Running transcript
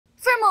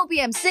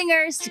OPM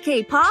singers to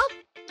K-pop,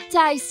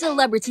 Thai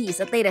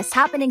celebrities at latest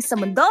happenings sa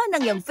mundo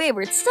ng iyong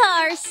favorite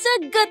stars,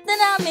 sagot na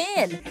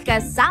namin!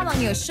 Kasama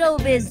niyo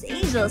Showbiz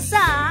Angel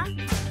sa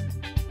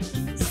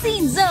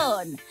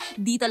SCENEZONE!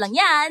 Dito lang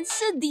yan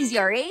sa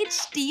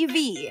DZRH TV.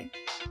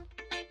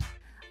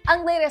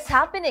 Ang latest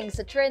happenings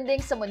sa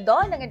trending sa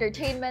mundo ng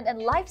entertainment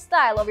and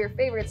lifestyle of your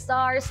favorite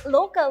stars,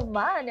 local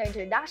man or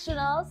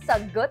international,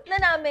 sagot na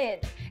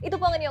namin! Ito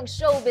po ang inyong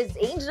Showbiz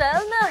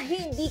Angel na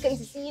hindi kayo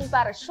sisihin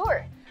para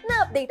sure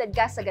na updated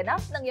ka sa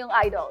ganap ng iyong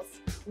idols.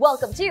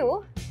 Welcome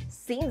to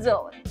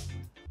SCENEZONE!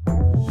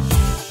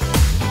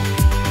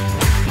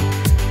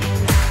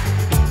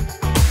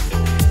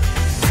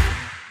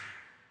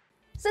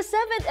 Sa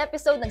 7th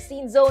episode ng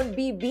SCENEZONE,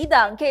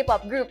 bibida ang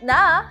K-pop group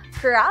na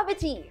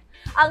Cravity.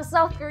 Ang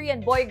South Korean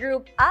boy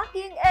group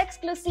aking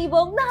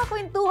eksklusibong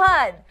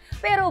nakakwentuhan.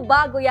 Pero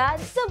bago yan,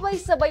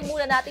 sabay-sabay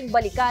muna nating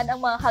balikan ang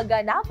mga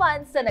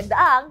kaganapan sa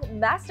nagdaang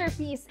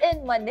Masterpiece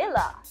in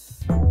Manila.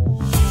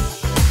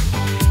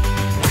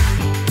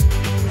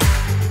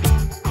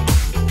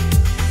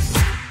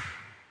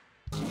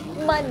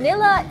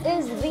 Manila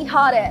is the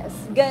hottest.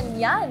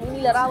 Ganyan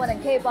inilarawan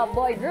ng K-pop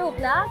boy group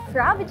na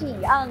Cravity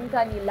ang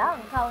kanilang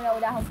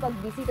kauna-unahang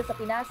pagbisita sa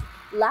Pinas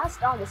last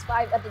August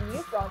 5 at the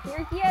New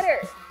Frontier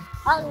Theater.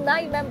 Ang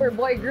 9-member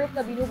boy group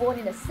na binubuo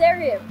ni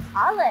Serim,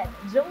 Allen,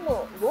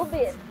 Jungmoo,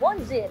 Woobin,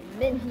 Wonjin,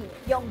 Minhee,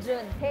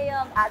 Hyungjun,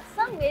 Taeyong at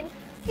Sangmin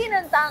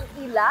kinanta ang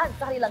ilan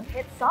sa kanilang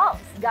hit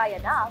songs gaya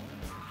ng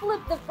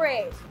Flip the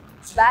Frame,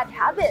 Bad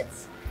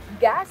Habits,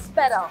 Gas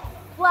Pedal,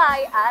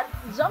 Fly at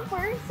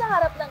Jumper sa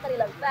harap ng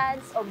kanilang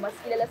fans o mas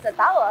kilala sa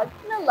tawag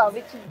na Love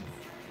It Cheese.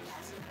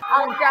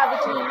 Ang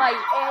Cravity may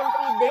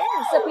entry din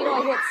sa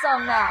Pinoy hit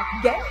song na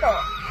Gento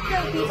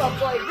ng P-pop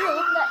boy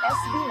group na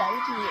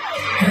SB19.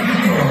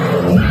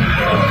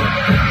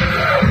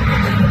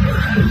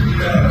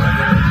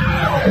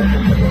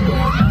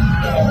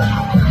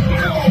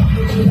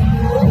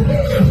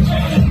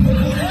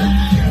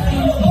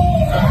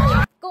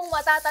 Kung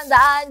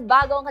matatandaan,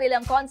 bago ang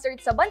kanilang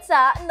concert sa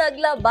bansa,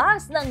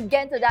 naglabas ng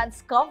Gento Dance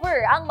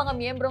cover ang mga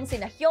miyembrong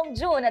sina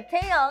Hyungjun at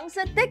Taeyong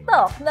sa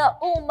TikTok na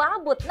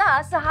umabot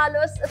na sa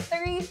halos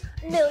 3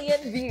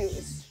 million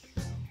views.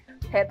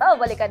 Heto,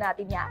 balikan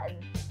natin yan.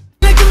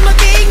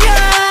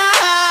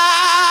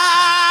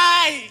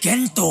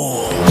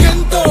 Gento,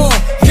 Gento,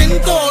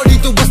 Gento,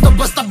 dito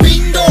basta-basta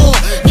bindo.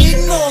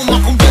 Need mo,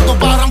 makumpleto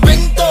parang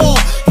bento.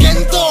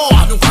 Gento,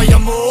 ano kaya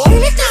mo?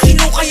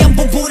 Sino kayang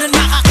bubunan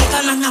makakita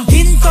lang ng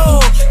hinto?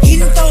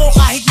 Hinto,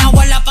 kahit na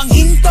wala pang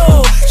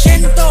hinto.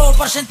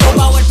 100%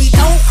 bawal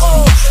bitaw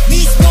ko.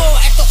 Mismo,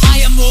 eto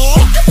kaya mo?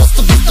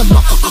 Basta-basta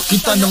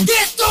makakakita ng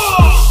dito.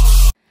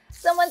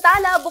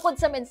 Samantala, bukod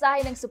sa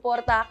mensahe ng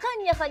suporta,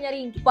 kanya-kanya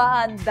ring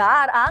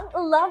paandar ang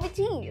Love It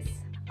Cheese.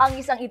 Ang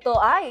isang ito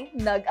ay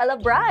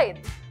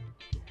nag-alabride.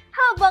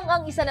 Habang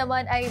ang isa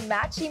naman ay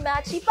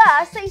matchy-matchy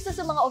pa sa isa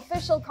sa mga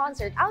official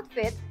concert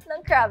outfit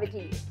ng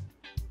Cravity.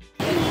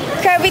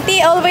 Cravity,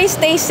 always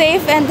stay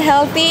safe and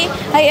healthy.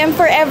 I am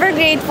forever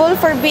grateful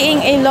for being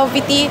a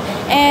Lovity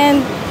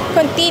and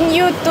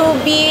continue to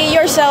be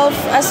yourself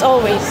as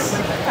always.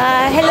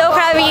 Hello,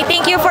 Cravity.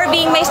 Thank you for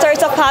being my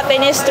source of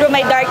happiness through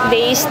my dark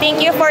days.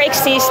 Thank you for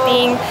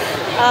existing.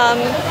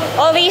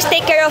 Always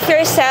take care of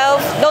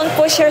yourself. Don't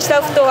push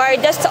yourself too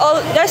hard. Just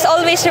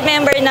always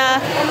remember na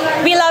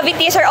we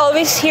Lovities are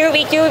always here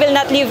with you. We will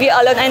not leave you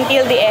alone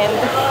until the end.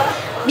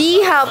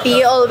 Be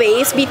happy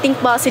always, be think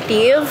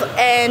positive,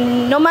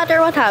 and no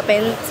matter what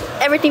happens,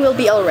 everything will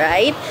be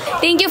alright.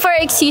 Thank you for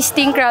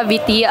existing,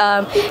 Cravity.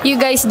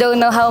 You guys don't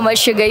know how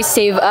much you guys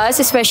save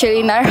us, especially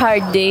in our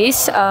hard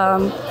days.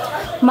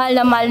 Mahal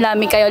na mahal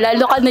namin kayo.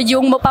 Lalo ka na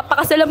yung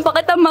mapapakasalan pa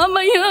kita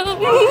mamaya.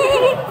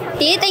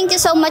 Thank you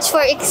so much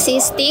for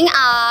existing.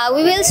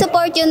 We will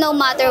support you no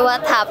matter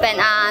what happen,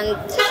 and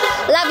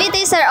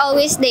Lovities are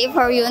always there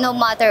for you no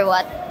matter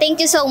what. Thank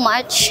you so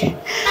much.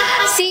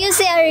 See you,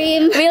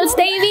 Serim. We'll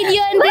stay with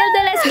you until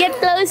the Let's Get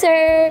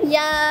Closer.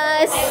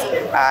 Yes.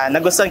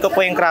 Nagustuhan ko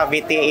po yung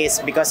Cravity is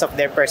because of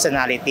their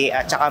personality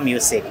at saka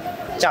music.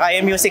 Tsaka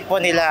yung music po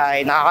nila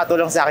ay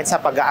nakakatulong sa akin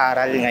sa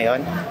pag-aaral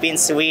ngayon.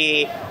 Since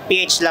we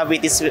PH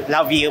Lovities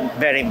love you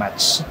very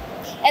much.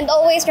 And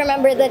always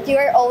remember that you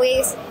are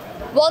always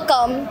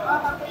welcome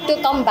to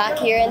come back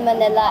here in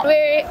Manila.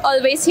 We're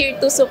always here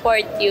to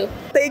support you.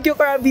 Thank you,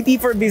 Cravity,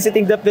 for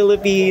visiting the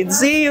Philippines.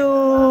 See you!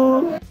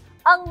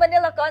 Ang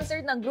Manila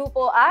concert ng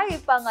grupo ay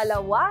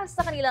pangalawa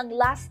sa kanilang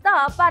last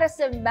stop para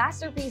sa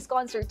Masterpiece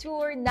Concert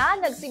Tour na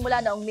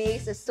nagsimula noong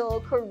May sa Seoul,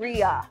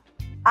 Korea.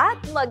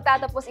 At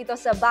magtatapos ito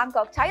sa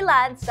Bangkok,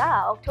 Thailand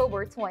sa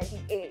October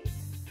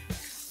 28.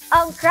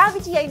 Ang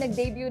Cravity ay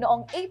nag-debut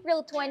noong April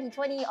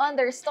 2020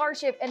 under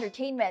Starship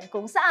Entertainment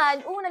kung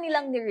saan una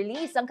nilang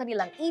nirelease ang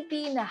kanilang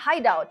EP na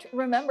Hideout,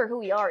 Remember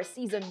Who We Are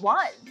Season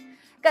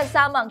 1.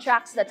 Kasama ang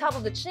tracks na Top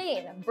of the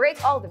Chain, Break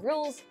All the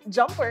Rules,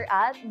 Jumper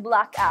at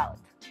Blackout.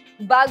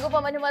 Bago pa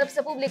man humarap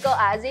sa publiko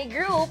as a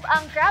group,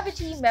 ang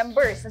Cravity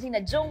members na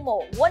sina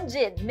Jungmoo,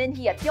 Wonjin,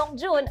 Minhee at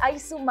Hyungjun ay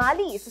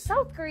sumali sa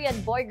South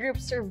Korean boy group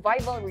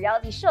survival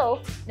reality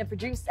show na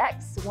Produce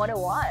X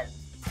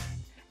 101.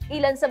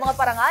 Ilan sa mga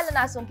parangal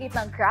na nasungkit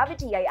ng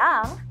Cravity ay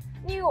ang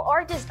New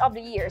Artist of the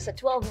Year sa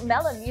 12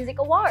 Melon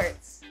Music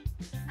Awards.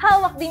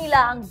 Hawak din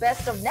nila ang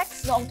Best of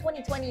Next noong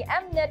 2020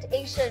 Mnet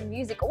Asian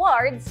Music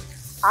Awards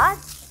at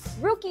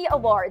Rookie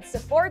Awards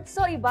sa 4th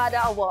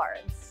Soribada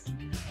Awards.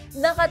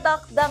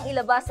 Nakatakdang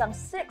ilabas ang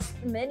 6th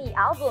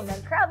mini-album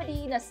ng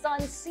Cravity na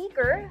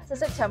Sunseeker sa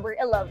September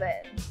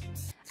 11.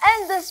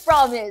 And as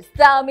promised,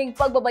 daming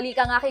pagbabalik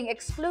ang aking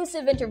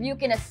exclusive interview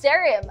kina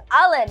Serim,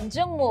 Allen,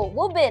 Jungmoo,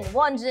 Woo-bin,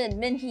 Wonjin,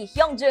 Minhee,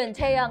 Hyungjun,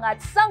 Taeyang at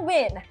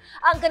Sangmin.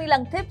 Ang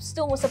kanilang tips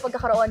tungo sa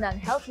pagkakaroon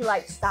ng healthy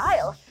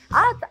lifestyle.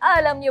 At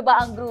alam niyo ba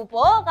ang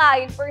grupo,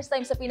 kahit first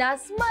time sa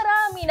Pinas,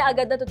 marami na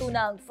agad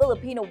natutunang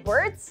Filipino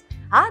words?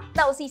 At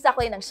nausisa ko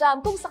rin ng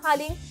Siyam kung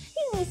sakaling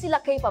hindi sila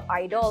K-pop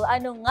idol,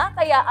 ano nga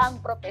kaya ang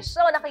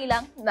propesyon na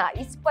kanilang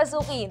nais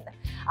pasukin?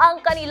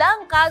 Ang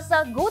kanilang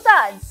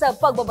kasagutan sa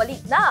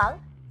pagbabalik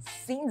ng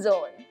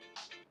SCENEZONE.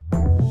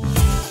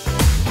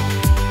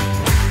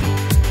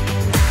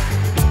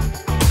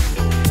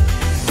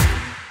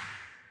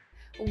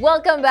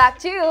 Welcome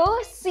back to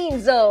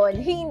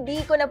SCENEZONE.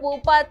 Hindi ko na po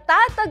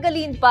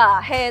patatagalin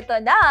pa. Heto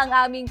na ang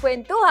aming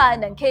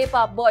kwentuhan ng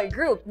K-pop boy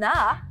group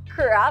na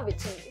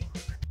Cravity.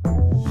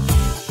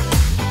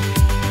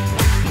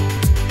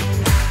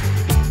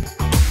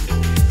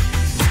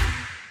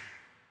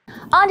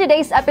 On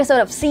today's episode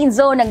of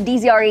SCENEZONE ng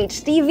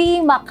DZRH TV,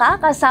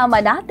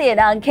 makakasama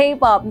natin ang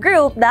K-pop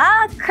group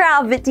na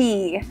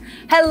Cravity.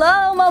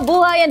 Hello,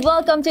 mabuhay and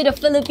welcome to the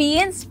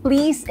Philippines.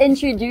 Please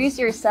introduce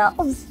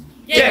yourselves.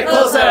 Get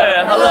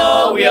closer!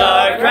 Hello, we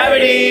are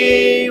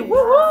Cravity!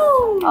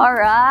 Woohoo! All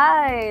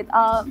right.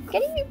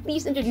 Can you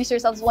please introduce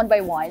yourselves one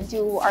by one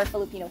to our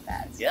Filipino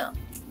fans? Yeah.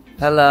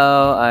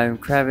 Hello, I'm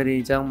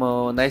Cravity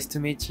Jungmoo. Nice to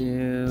meet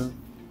you.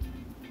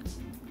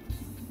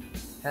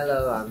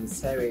 Hello, I'm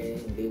Sari,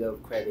 lead of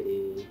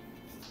Cravity.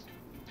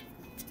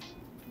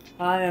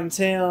 Hi, I'm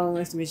Taeyang.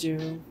 Nice to meet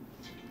you.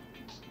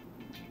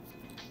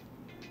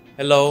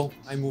 Hello,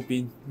 I'm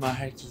Ubin.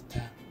 Mahal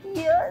kita.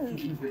 Yun.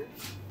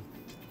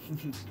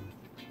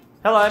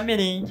 Hello, I'm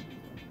Minnie.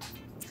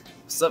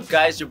 What's up,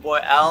 guys? Your boy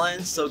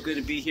Alan. So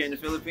good to be here in the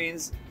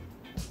Philippines.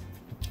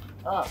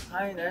 Oh,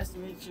 hi, nice to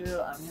meet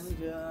you. I'm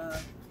Hyungjun.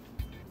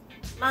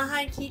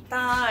 Mahal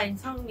kita, I'm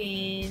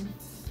Sangmin.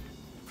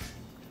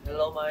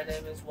 Hello, my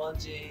name is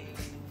Wonjin.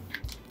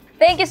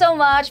 Thank you so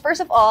much. First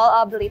of all,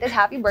 belated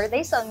happy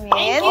birthday, Sangmin.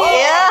 Thank you.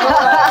 Yeah.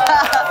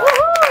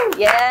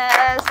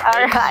 Yes.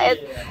 All right.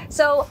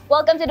 So,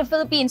 welcome to the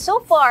Philippines. So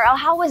far,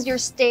 how was your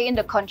stay in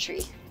the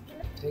country?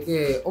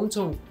 되게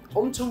엄청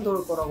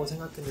더울 거라고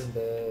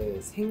생각했는데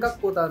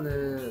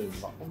생각보다는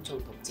막 엄청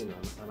덥진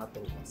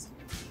않았던 것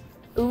같습니다.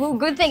 Ooh,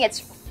 good thing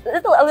it's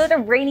a little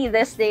rainy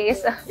these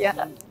days.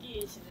 Yeah.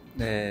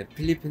 네,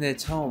 필리핀에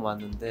처음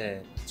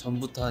왔는데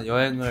전부터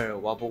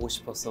여행을 와보고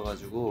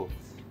싶었어가지고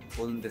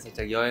오는데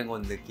살짝 여행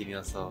온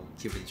느낌이어서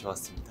기분이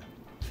좋았습니다.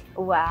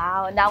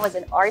 Wow, now as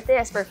an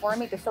artist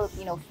performing to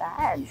Filipino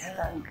fans.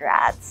 Yeah.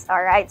 Congrats.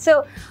 All right.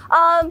 So,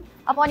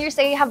 upon your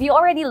stay, have you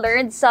already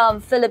learned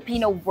some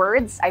Filipino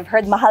words? I've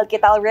heard mahal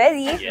kita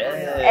already.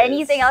 Yes.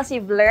 Anything else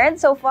you've learned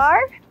so far?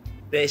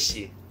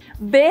 Beshi.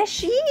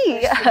 Beshi.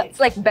 It's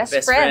like best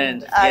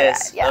friend.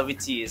 Yes, yeah.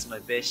 Cravity is my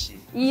beshi.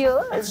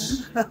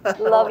 Yes.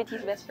 Love it,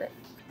 his best friend.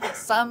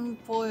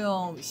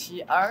 삼포용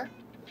CR?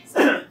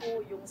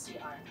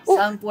 Ooh.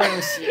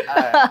 삼포용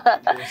CR.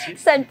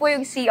 Saan po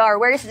yung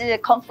CR? Where is the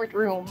comfort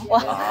room?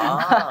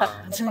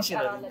 Ah. 화장실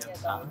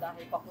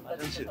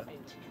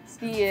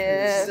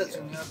Yes. 진짜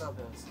중요하다고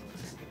배웠어요.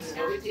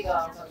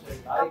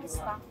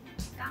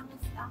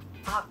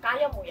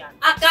 kaya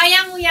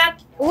mo yan.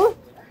 Ooh,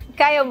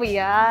 kaya mo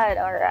yan.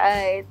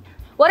 Alright.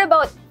 What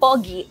about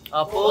Pogi?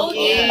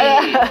 Pogi.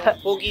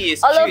 Pogi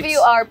is All of treats. you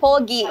are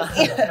Pogi.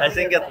 I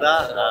think at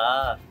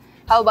that.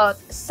 How about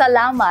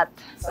Salamat?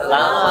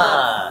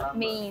 Salamat.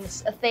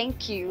 Means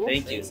thank you.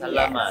 Thank you.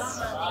 Salamat.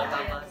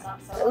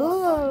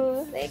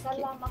 Ooh, thank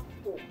you.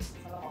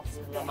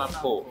 Salamat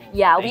po.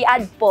 Yeah, we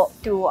add po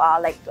to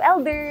like to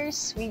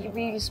elders. We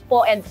use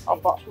po and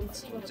opo.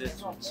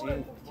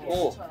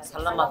 Oh,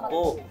 salamat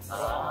po.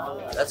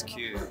 That's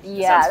cute.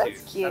 Yeah, Sounds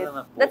that's cute.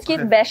 Salamat po. That's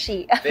cute,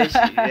 Beshi.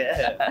 Beshi,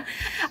 yeah.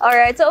 All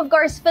right. So of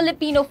course,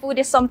 Filipino food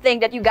is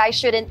something that you guys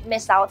shouldn't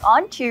miss out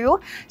on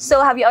too.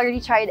 So have you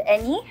already tried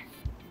any?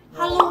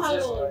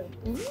 Halo.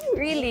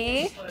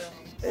 Really?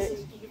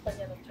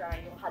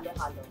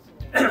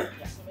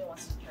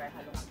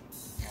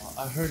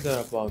 I heard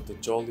that about the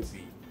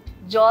Jollibee.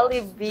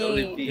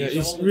 Jollibee. Yeah,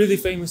 it's really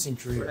famous in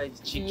Korea.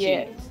 Fried chicken.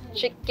 Yeah.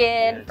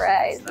 Chicken,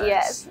 fries. Nice.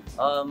 Yes.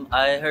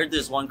 I heard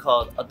there's one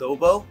called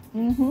adobo,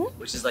 Mm-hmm.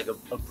 which is like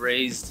a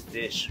braised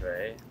dish,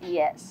 right?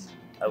 Yes.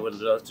 I would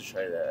love to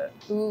try that.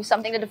 Ooh,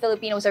 something that the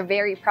Filipinos are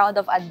very proud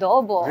of,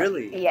 adobo.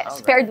 Really? Yes,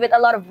 Alright. paired with a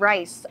lot of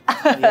rice.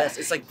 Yes,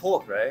 it's like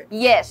pork, right?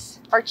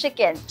 Yes, or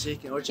chicken.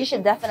 Chicken or chicken. You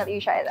should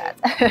definitely try that.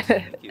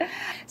 Thank you.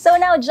 So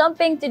now,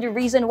 jumping to the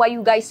reason why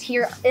you guys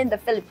here in the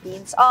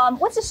Philippines,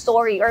 what's the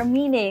story or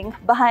meaning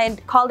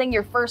behind calling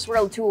your first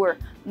world tour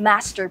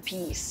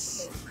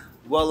Masterpiece?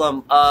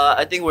 Well,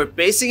 I think we're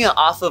basing it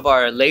off of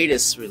our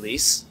latest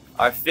release,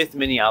 our 5th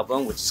mini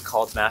album, which is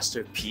called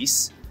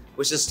Masterpiece,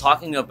 which is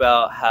talking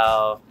about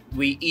how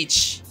we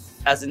each,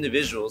 as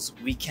individuals,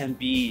 we can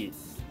be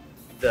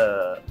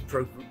the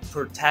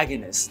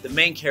protagonist, the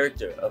main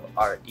character of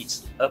our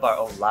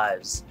own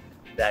lives.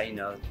 That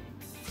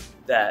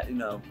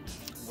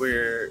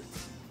we're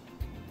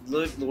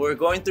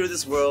going through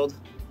this world.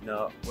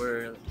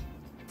 We're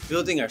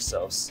building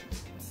ourselves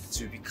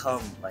to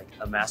become like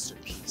a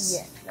masterpiece.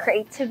 Yeah.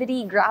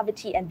 Creativity,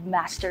 gravity, and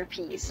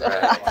masterpiece.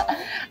 Right.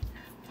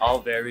 All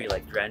very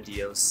like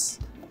grandiose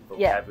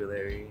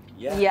vocabulary.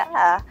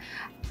 Yeah.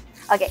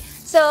 Okay,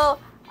 so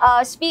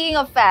speaking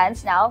of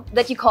fans now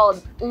that you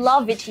called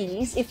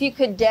Lovities, if you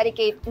could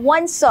dedicate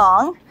one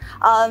song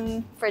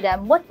for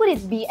them, what would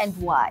it be and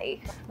why?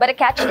 But to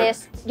catch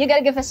this, you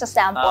gotta give us a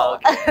sample.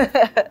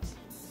 I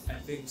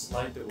think it's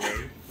Light the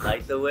Way.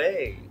 Light the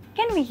Way.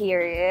 Can we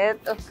hear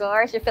it? Of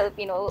course, your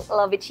Filipino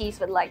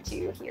Lovities would like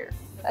to hear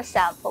a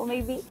sample,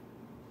 maybe.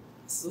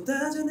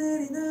 쏟아져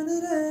내린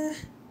하늘에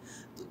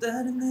또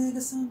다른 내가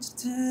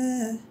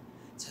손짓해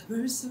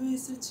잡을 수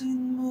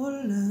있을진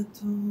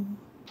몰라도.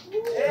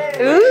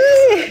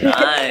 Ooh.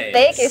 Nice.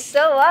 Thank you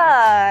so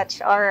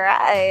much. All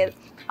right.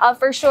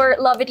 For sure,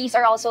 Lovities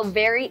are also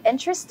very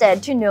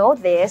interested to know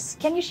this.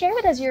 Can you share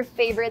with us your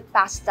favorite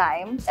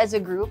pastime as a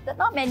group that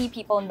not many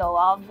people know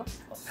of?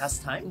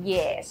 Pastime?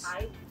 Yes.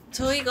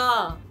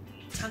 저희가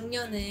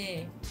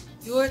작년에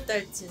 6월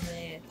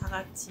달쯤에 다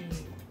같이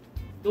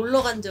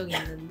놀러 간 적이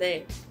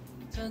있는데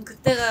저는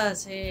그때가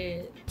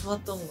제일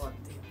좋았던 것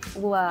같아요.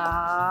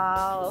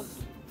 Wow.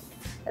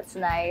 That's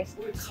nice.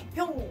 우리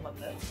가평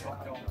맞나요?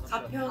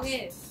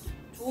 가평에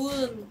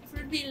좋은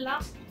풀빌라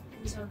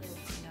펜션을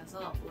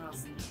빌려서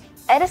놀았습니다.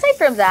 And aside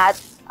from that,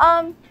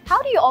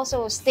 how do you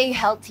also stay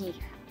healthy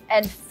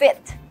and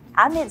fit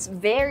amidst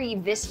very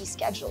busy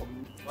schedule?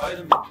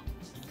 Vitamin.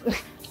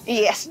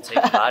 Yes.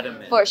 Take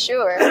vitamin. For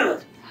sure.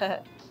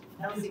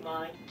 Healthy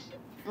mind.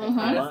 Mhm.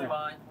 Healthy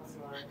mind.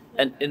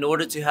 And in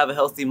order to have a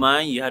healthy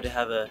mind, you have to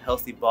have a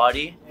healthy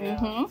body.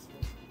 Mm-hmm.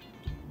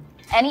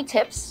 Any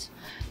tips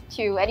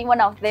to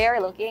anyone out there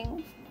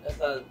looking?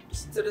 약간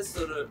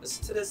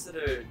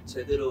스트레스를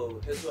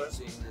제대로 해소할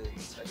수 있는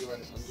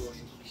자기만의 방법이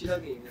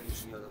확실하게 있는 게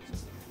중요하다고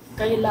생각해요.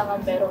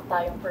 Kailangan meron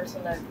tayong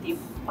personal tip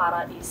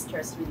para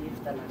i-stress relief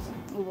talaga.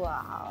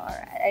 Wow,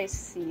 alright, I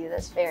see.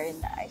 That's very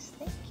nice.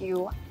 Thank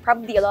you.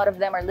 Probably a lot of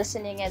them are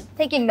listening and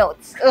taking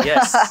notes.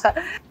 Yes.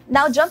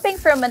 Now, jumping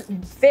from a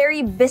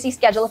very busy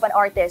schedule of an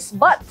artist,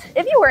 but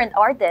if you were an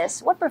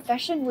artist, what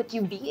profession would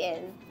you be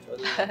in?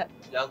 저는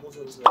야구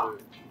선수를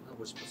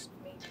하고 싶었어요.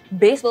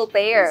 Baseball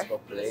player. Baseball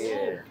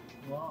player.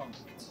 와,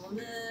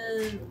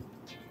 저는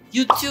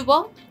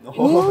유튜버?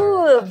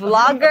 Ooh,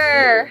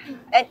 vlogger.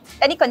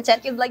 Any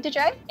content you'd like to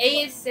try?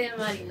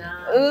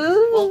 ASMR이나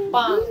Ooh.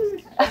 먹방,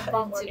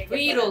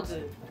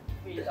 브이로그.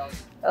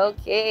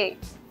 Okay.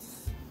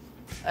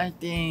 I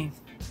think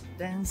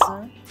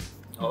dancer.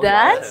 Oh,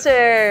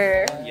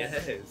 Dancer.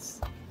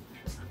 Yes.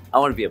 I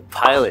want to be a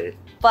pilot.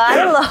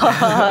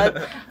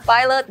 Pilot.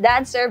 Pilot,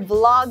 dancer,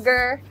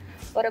 vlogger.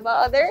 What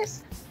about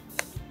others?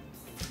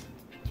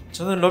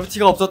 저는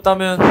러비티가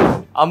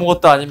없었다면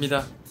아무것도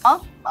아닙니다.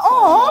 Oh.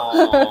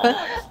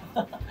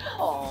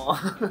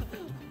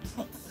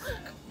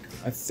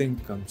 I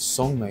think I'm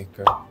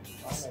songmaker.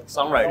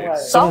 Songwriter.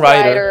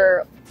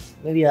 Songwriter.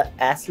 Maybe an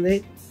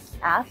athlete.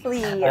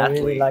 Athlete. I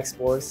really like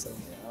sports. So,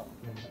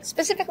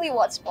 Specifically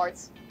what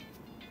sports?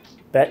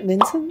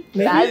 badminton?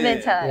 Maybe?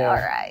 Badminton. Yeah.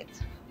 Alright.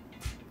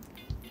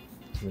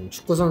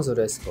 축구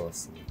선수를 했을 것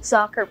같습니다.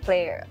 Soccer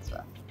player as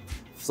well.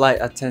 Flight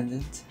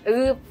attendant.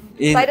 Ooh,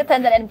 In- flight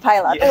attendant and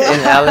pilot. In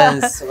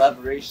Alan's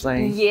collaboration.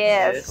 Playing.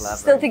 Yes, Collaborate.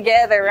 still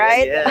together,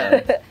 right?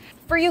 Yeah.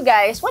 For you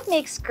guys, what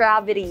makes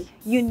Cravity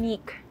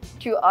unique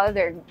to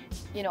other,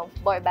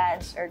 boy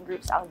bands or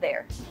groups out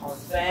there? Our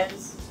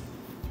fans,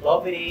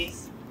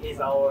 Lovities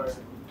is our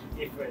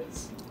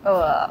difference.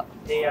 Oh.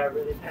 They are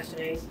really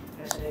passionate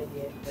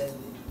than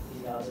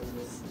the other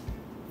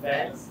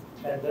fans,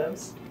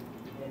 fandoms,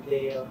 and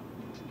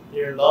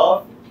their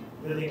love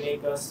really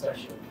make us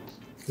special.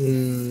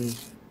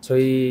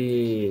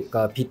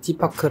 저희가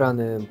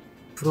BT파크라는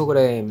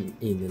프로그램이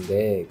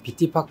있는데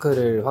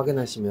BT파크를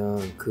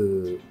확인하시면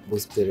그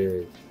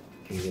모습들을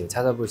굉장히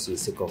찾아볼 수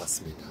있을 것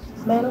같습니다.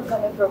 Meron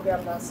kami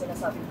program na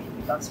sinasabing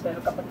beauty box, pero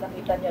kapag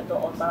nakita niyo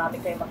doon, marami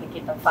kayong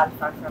makikita fun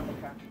fact from the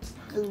craft.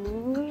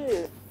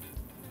 Ooh.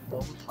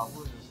 너무 다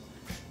보여줘서.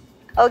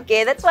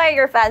 Okay, that's why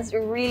your fans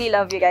really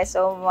love you guys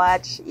so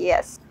much.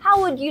 Yes.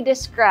 How would you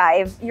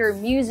describe your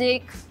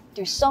music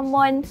to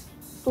someone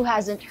who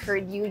hasn't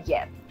heard you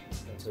yet?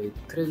 저희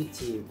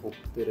크래비티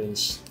곡들은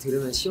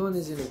들으면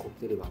시원해지는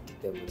곡들이 많기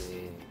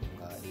때문에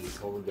뭔가 이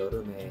더운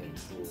여름에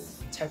또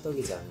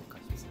찰떡이지 않을까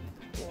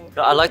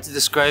싶습니다. I like to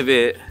describe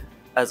it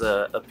as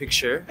a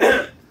picture.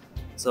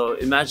 So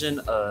imagine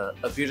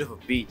a beautiful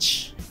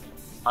beach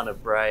on a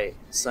bright,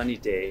 sunny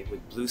day with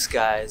blue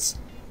skies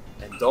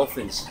and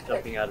dolphins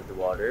jumping out of the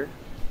water,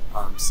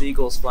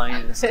 seagulls flying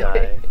in the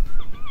sky.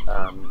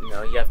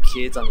 You have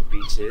kids on the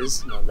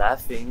beaches,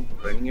 laughing,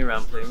 running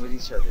around, playing with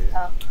each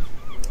other.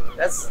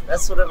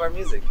 That's sort of our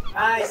music.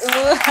 Nice.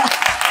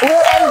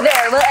 We'll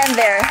end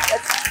there.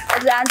 That's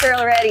the answer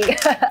already.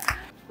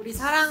 우리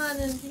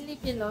사랑하는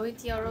필리핀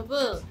러비티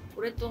여러분,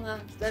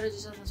 오랫동안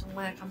기다려주셔서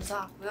정말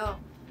감사하고요.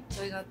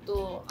 저희가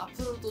또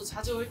앞으로도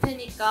자주 올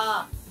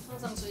테니까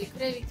항상 저희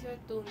크래비티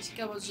활동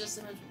지켜봐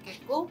주셨으면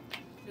좋겠고,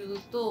 그리고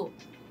또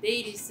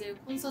내일 있을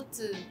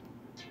콘서트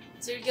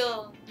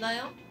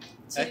즐겼나요?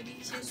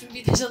 즐기실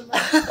준비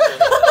되셨나요?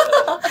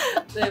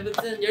 네,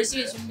 아무튼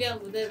열심히 준비한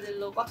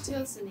무대들로 꽉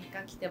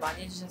채웠으니까 기대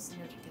많이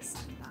해주셨으면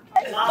좋겠습니다.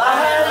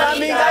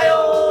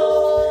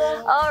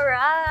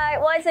 Alright!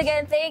 Once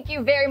again, thank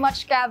you very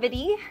much,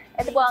 Cravity.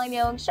 Ito po ang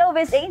inyong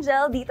Showbiz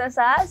Angel dito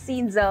sa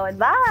SCENEZONE.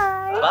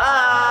 Bye!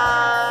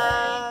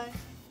 Bye!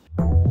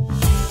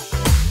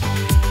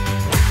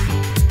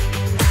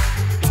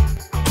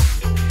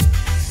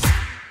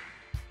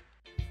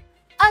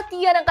 At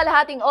yan ang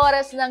kalahating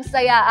oras ng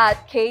saya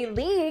at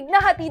K-League na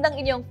hatid ng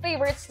inyong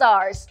favorite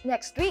stars.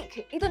 Next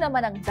week, ito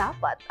naman ang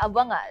dapat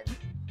abangan.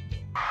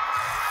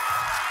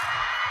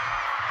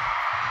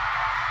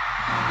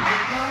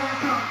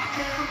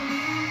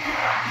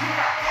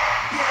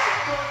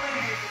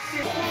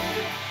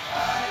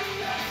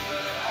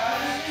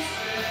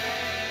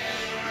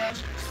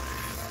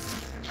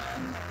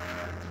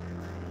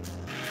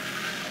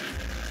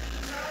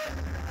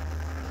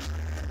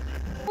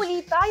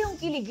 Muli tayong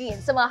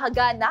kiligin sa mga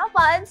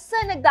kaganapan sa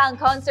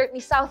nagdaang concert ni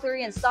South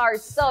Korean star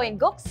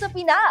Huwag sa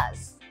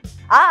Pinas.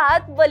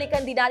 At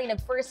balikan din natin ang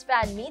first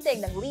fan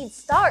meeting ng lead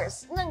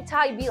stars ng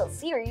Thai Bill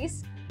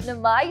series na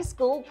My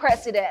School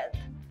President.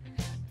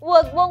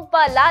 Huwag mong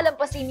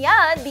palalampasin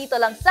yan dito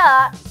lang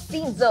sa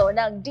SCENEZONE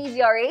ng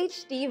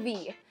DZRH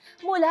TV.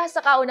 Mula sa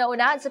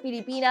kauna-unahan sa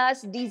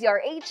Pilipinas,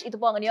 DZRH, ito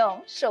po ang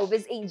inyong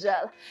Showbiz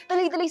Angel.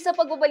 Tuloy-tuloy sa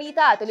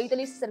pagbabalita,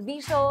 tuloy-tuloy sa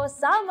serbisyo,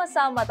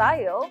 sama-sama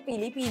tayo,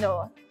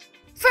 Pilipino.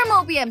 From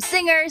OPM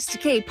singers to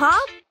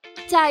K-pop,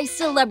 Thai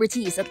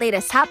celebrities at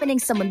latest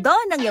happenings sa mundo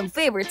ng iyong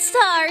favorite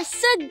stars,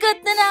 sagot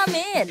na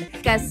namin!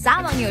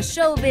 Kasama ang iyong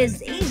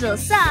Showbiz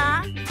Angel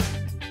sa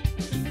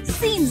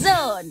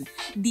SCENEZONE!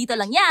 Dito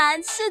lang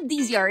yan sa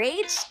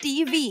DZRH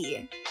TV.